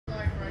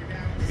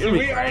So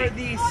we are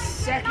the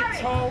second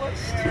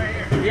tallest.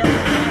 We are.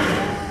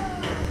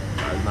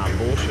 That's not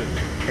bullshit.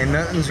 And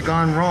nothing's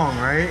gone wrong,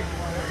 right?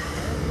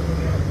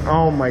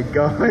 Oh my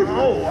god.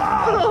 Oh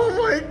wow. Oh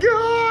my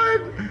god.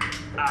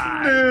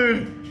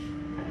 Dude.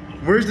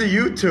 Where's the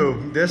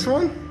YouTube? This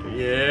one?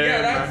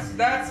 Yeah,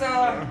 that's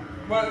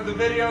what the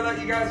video that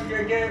you guys are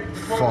gonna get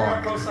before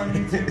we post on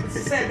YouTube. It's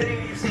the same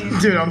video you've seen.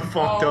 Dude, I'm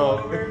fucked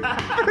up.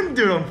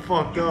 Dude, I'm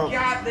fucked up. You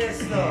got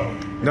this though.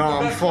 No,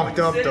 I'm fucked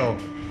up though.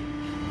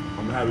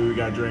 I'm happy we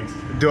got drinks.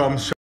 Dude, I'm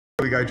so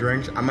we got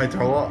drinks. I might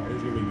throw up.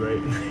 It's gonna be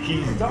great.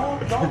 Don't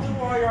do it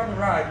while you're on the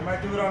ride. You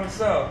might do it on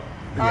yourself.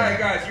 Yeah. Alright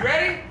guys, you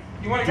ready?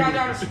 You want to count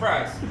down a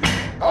surprise?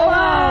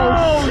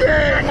 Oh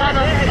shit,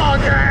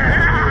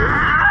 motherfucker!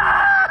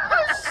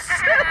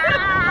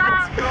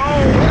 Let's go!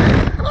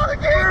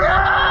 Fucking go!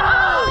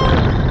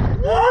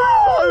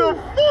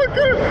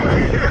 Motherfucker!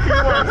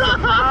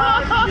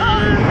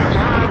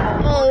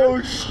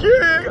 Oh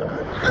shit!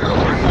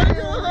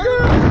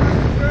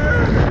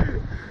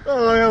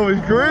 Oh, that was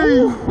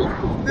great!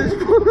 This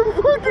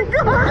motherfucker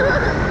got it!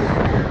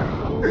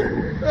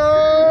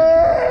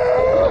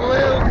 Oh,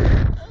 man.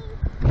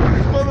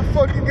 This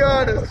motherfucker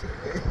got us!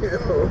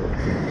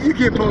 You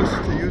can't post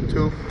it to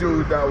YouTube.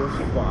 Dude, that was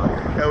fun.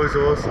 That was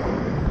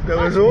awesome. That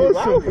was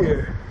awesome.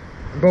 Here.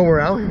 Bro, we're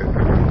out here.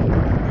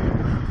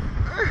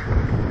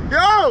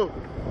 Yo!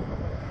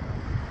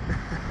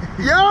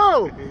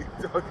 Yo!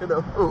 Talking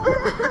to who?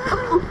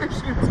 Who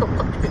is you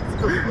talking to?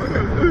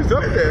 Who's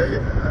up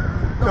there?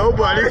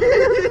 Nobody.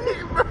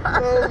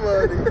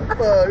 Nobody.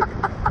 Fuck.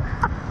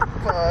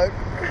 Fuck.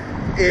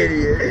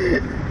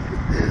 Idiot.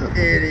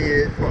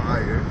 Idiot.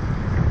 Fire.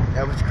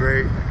 That was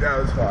great. That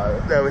was fire.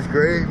 That was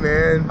great,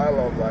 man. I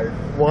love life.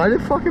 Why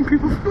did fucking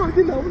people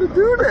fucking know to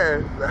do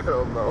that? I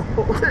don't know.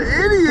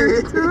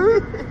 Idiots,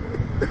 dude.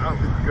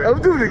 I'll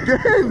do it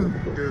again.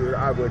 Dude,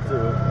 I would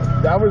too.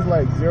 That was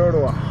like 0 to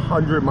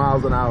 100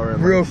 miles an hour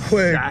in Real like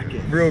quick.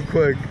 seconds. Real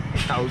quick.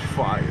 That was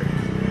fire.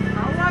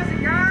 How was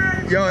it,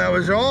 guys? Yo, that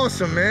was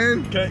awesome,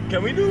 man.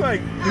 Can we do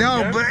like...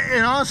 No, but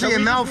and honestly, it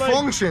Can we just,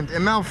 malfunctioned. It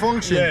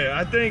malfunctioned. Yeah,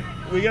 I think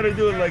we gotta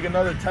do like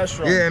another test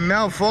run. Yeah, it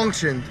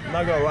malfunctioned. I'm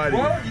not gonna lie to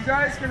you. Well, you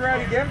guys can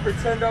ride again for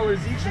 $10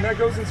 each, and that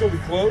goes until we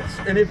close.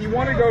 And if you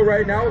want to go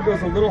right now, it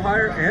goes a little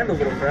higher and a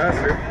little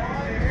faster.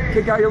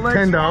 Kick out your legs.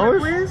 $10?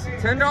 Please?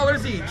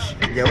 $10 each.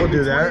 Yeah, we'll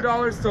do that.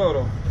 $20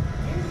 total.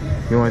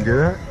 You want to do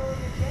that?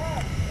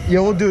 Yeah,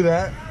 we'll do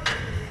that.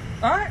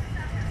 All right.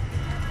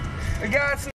 I got some.